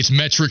 guys, it's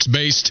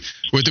metrics-based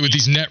with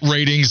these net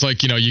ratings.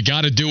 Like, you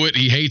got to do it.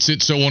 He hates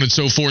it, so on and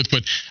so forth.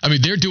 But, I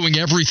mean, they're doing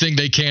everything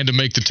they can to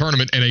make the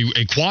tournament, and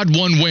a quad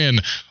 1 win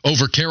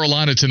over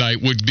Carolina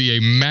tonight would be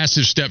a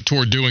massive step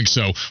toward doing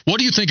so. What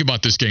do you think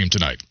about this game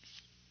tonight?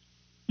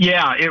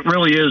 Yeah, it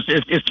really is.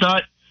 It's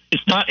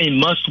not a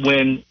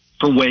must-win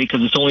for Wake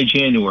because it's only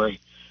January.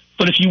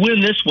 But if you win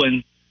this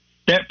one,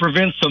 that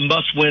prevents some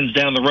must-wins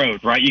down the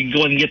road, right? You can go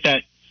ahead and get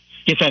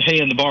that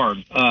hay in the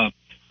barn,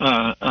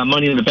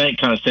 money in the bank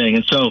kind of thing.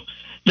 And so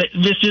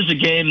this is a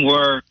game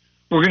where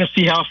we're going to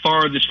see how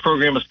far this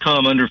program has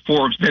come under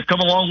Forbes. They've come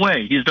a long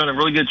way. He's done a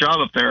really good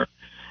job up there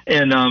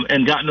and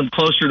gotten them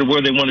closer to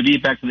where they want to be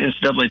back to the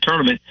NCAA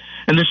tournament.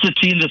 And this is a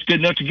team that's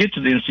good enough to get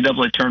to the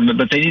NCAA tournament,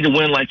 but they need to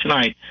win like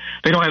tonight.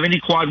 They don't have any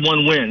quad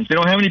 1 wins. They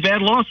don't have any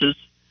bad losses.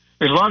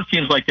 There's a lot of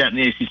teams like that in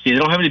the ACC. They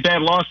don't have any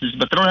bad losses,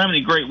 but they don't have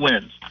any great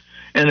wins.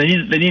 And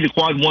they need a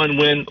quad 1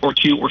 win or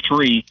 2 or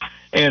 3.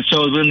 And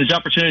so when these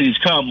opportunities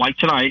come, like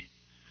tonight,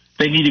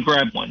 they need to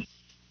grab one.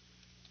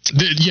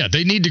 Yeah,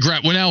 they need to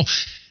grab. Well, now,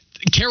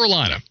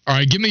 Carolina. All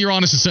right, give me your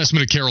honest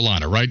assessment of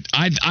Carolina, right?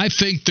 I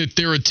think that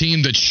they're a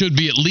team that should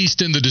be at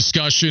least in the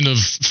discussion of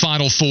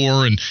Final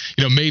Four and,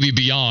 maybe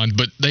beyond.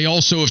 But they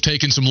also have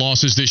taken some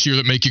losses this year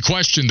that make you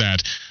question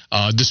that.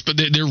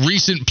 Their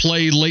recent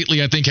play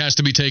lately, I think, has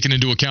to be taken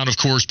into account, of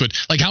course. But,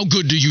 how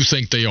good do you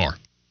think they are?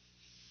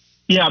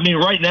 Yeah, I mean,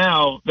 right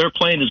now, they're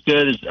playing as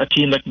good as a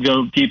team that can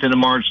go deep into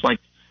March like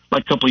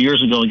a couple of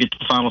years ago and get to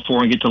the Final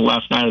Four and get to the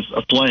last night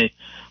of play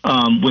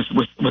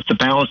with the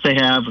balance they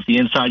have, with the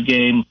inside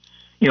game.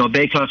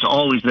 Baycott's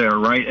always there,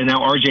 right? And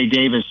now R.J.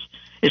 Davis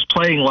is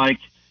playing like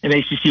an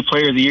ACC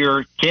Player of the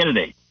Year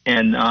candidate.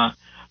 And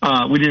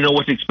we didn't know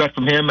what to expect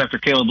from him after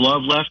Caleb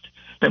Love left,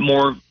 that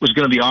more was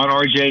going to be on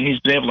R.J., and he's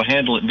been able to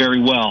handle it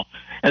very well.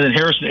 And then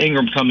Harrison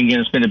Ingram coming in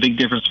has been a big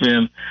difference for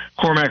him.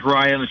 Cormac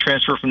Ryan, the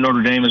transfer from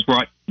Notre Dame, has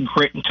brought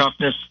grit and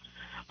toughness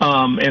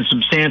and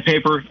some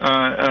sandpaper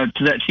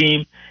to that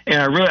team. And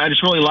I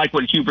just really like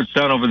what Hubert's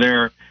done over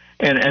there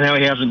and how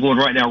he has them going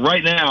right now.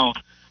 Right now,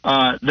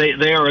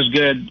 they are as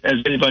good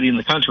as anybody in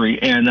the country.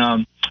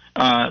 And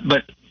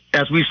but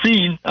as we've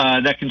seen,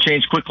 that can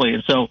change quickly.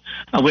 And so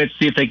we have to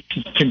see if they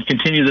can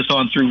continue this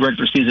on through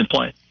regular season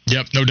play.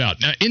 Yep, no doubt.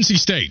 Now, NC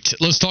State,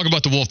 let's talk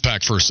about the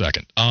Wolfpack for a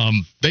second.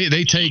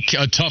 They take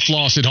a tough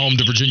loss at home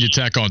to Virginia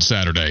Tech on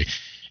Saturday.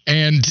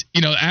 And,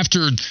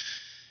 after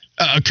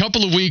a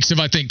couple of weeks of,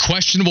 I think,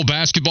 questionable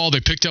basketball, they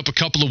picked up a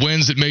couple of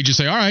wins that made you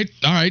say, all right.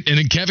 And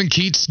then Kevin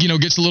Keats,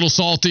 gets a little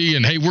salty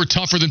and, hey, we're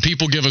tougher than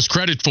people give us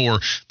credit for.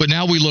 But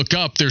now we look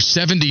up, they're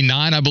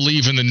 79, I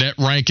believe, in the net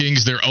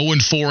rankings. They're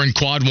 0-4 in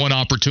quad 1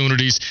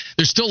 opportunities.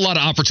 There's still a lot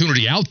of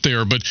opportunity out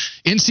there. But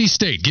NC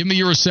State, give me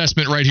your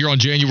assessment right here on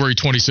January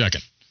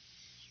 22nd.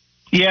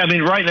 Yeah, I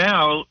mean, right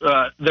now,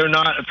 they're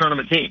not a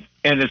tournament team.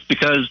 And it's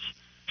because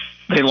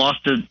they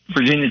lost to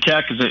Virginia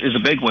Tech is a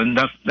big one.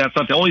 That's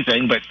not the only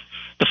thing, but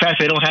the fact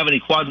they don't have any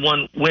quad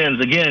 1 wins,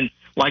 again,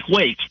 like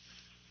Wake,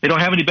 they don't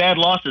have any bad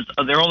losses.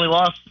 Their only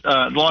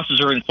losses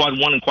are in quad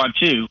 1 and quad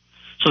 2,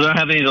 so they don't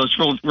have any of those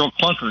real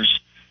clunkers.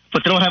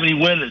 But they don't have any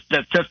win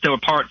that sets them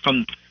apart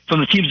from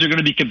the teams they're going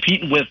to be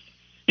competing with,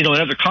 in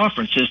other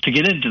conferences to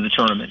get into the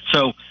tournament.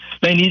 So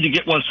they need to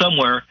get one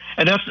somewhere.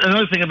 And that's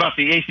another thing about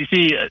the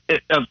ACC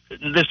of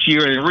this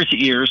year and in recent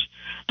years.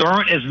 There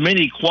aren't as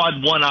many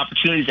quad 1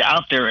 opportunities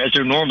out there as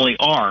there normally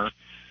are.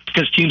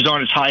 because teams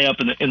aren't as high up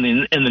in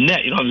the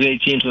net. You don't have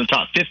 8 teams in the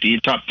top 50,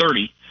 top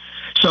 30.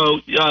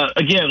 So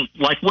again,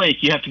 like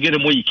Wake, you have to get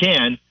them where you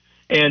can,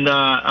 and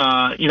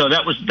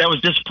that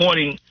was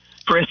disappointing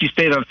for NC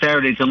State on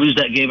Saturday to lose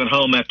that game at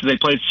home after they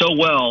played so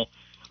well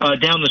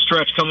down the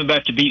stretch, coming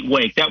back to beat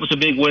Wake. That was a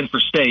big win for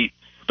State,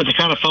 but they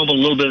kind of fumbled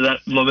a little bit of that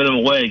momentum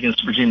away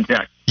against Virginia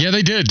Tech. Yeah,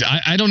 they did.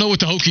 I don't know what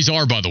the Hokies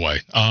are, by the way.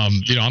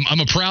 I'm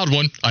a proud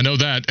one. I know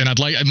that. And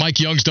Mike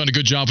Young's done a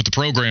good job with the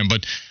program,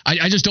 but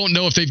I just don't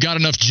know if they've got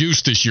enough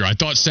juice this year. I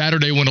thought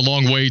Saturday went a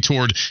long way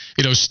toward,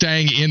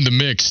 staying in the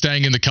mix,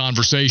 staying in the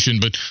conversation.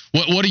 But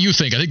what do you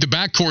think? I think the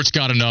backcourt's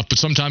got enough, but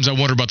sometimes I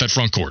wonder about that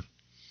front court.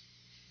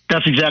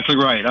 That's exactly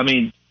right. I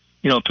mean,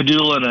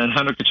 Padula and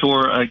Hunter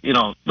Couture,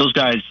 those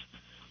guys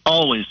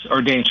always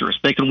are dangerous.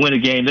 They can win a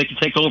game. They can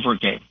take over a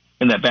game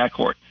in that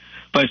backcourt.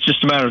 But it's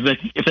just a matter of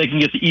if they can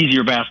get the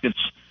easier baskets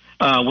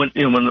so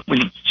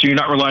you're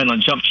not relying on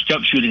jump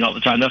shooting all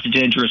the time. That's a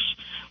dangerous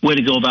way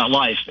to go about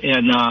life.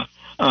 And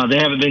they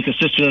haven't been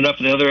consistent enough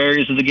in the other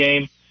areas of the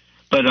game.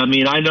 But I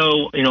mean, I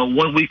know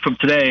 1 week from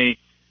today,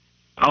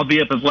 I'll be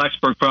up in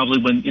Blacksburg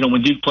probably when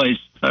Duke plays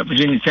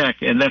Virginia Tech,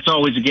 and that's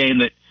always a game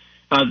that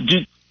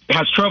Duke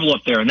has trouble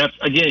up there. And that's,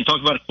 again, you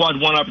talk about a quad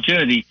one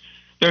opportunity.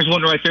 There's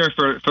one right there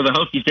for the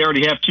Hokies. They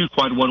already have 2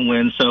 quad one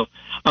wins, so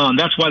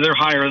that's why they're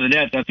higher in the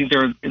net. I think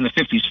they're in the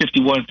 50s,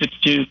 51,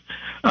 52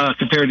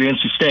 compared to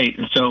NC State,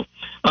 and so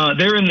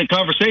they're in the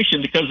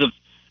conversation because of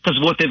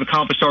what they've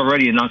accomplished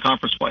already in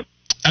non-conference play.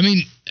 I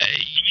mean,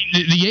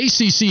 the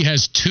ACC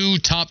has 2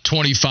 top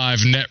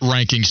 25 net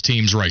rankings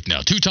teams right now.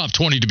 2 top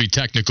 20 to be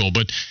technical,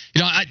 but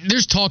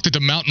there's talk that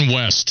the Mountain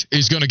West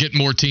is going to get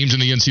more teams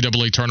in the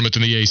NCAA tournament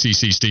than the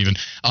ACC, Stephen.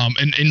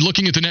 And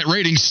looking at the net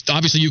ratings,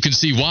 obviously you can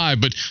see why.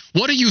 But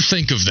what do you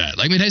think of that?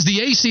 I mean, has the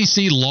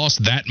ACC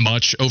lost that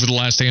much over the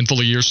last handful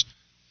of years?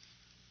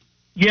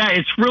 Yeah,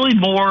 it's really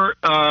more.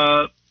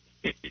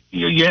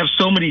 You have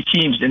so many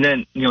teams, and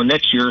then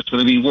next year it's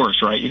going to be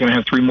worse, right? You're going to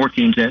have 3 more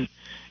teams in.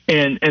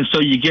 And so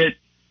you get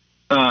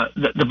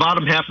the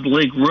bottom half of the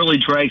league really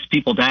drags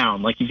people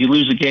down. Like if you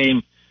lose a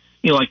game,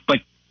 like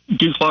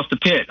Duke lost to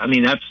Pitt. I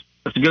mean, that's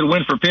a good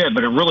win for Pitt,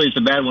 but it really is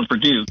a bad one for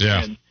Duke.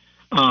 Yeah. And,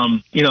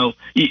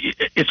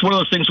 it's one of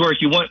those things where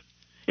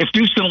if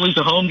Duke's going to lose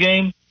a home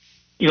game,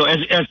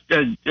 as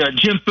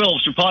Jim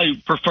Phillips would probably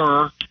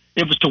prefer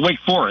it was to Wake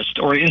Forest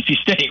or NC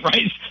State,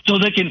 right? So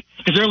they can,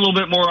 because they're a little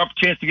bit more up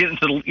chance to get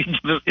into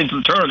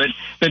the tournament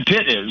than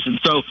Pitt is, and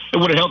so it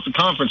would have helped the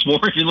conference more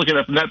if you look at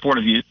it from that point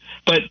of view.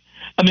 But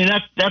I mean,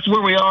 that's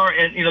where we are,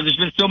 and there's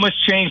been so much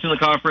change in the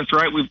conference,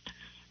 right?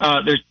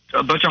 There's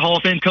a bunch of Hall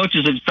of Fame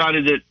coaches have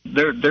decided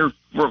that they're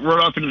rode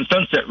off into the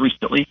sunset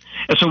recently,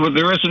 and so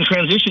there is some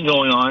transition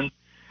going on.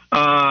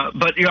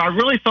 But I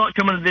really thought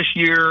coming into this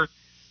year,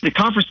 the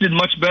conference did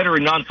much better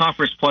in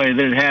non-conference play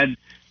than it had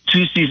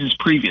 2 seasons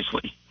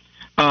previously.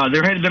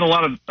 There had been a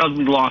lot of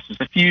ugly losses,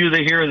 a few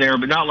here and there,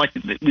 but not like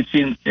we've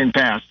seen in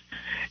past.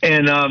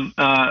 And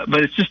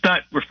but it's just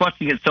not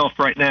reflecting itself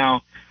right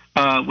now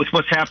with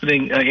what's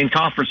happening in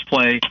conference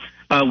play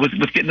with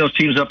getting those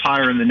teams up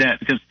higher in the net.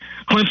 Because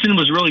Clemson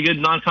was really good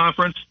in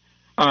non-conference,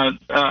 and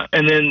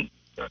then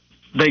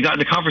they got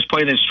into conference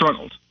play and they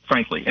struggled,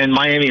 frankly. And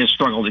Miami has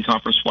struggled in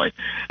conference play.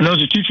 And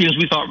those are 2 teams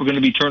we thought were going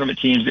to be tournament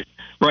teams that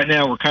right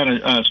now we're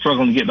kind of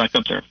struggling to get back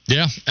up there.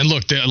 Yeah, and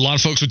look, a lot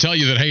of folks would tell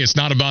you that, hey, it's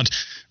not about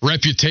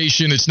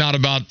reputation, it's not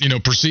about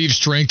perceived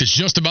strength, it's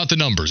just about the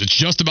numbers, it's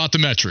just about the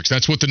metrics.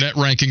 That's what the net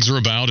rankings are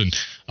about, and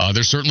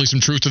there's certainly some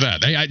truth to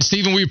that. Hey,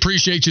 Stephen, we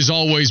appreciate you as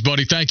always,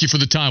 buddy. Thank you for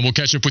the time. We'll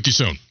catch up with you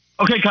soon.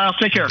 Okay, Kyle,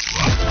 take care.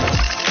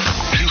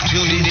 You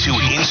tuned into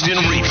Instant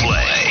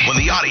Replay. When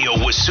the audio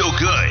was so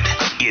good,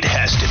 it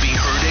has to be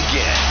heard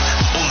again.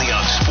 Only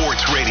on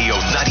Sports Radio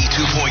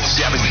 92.7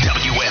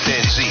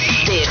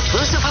 WFNZ. The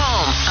exclusive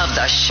home of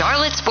the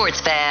Charlotte Sports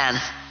Fan.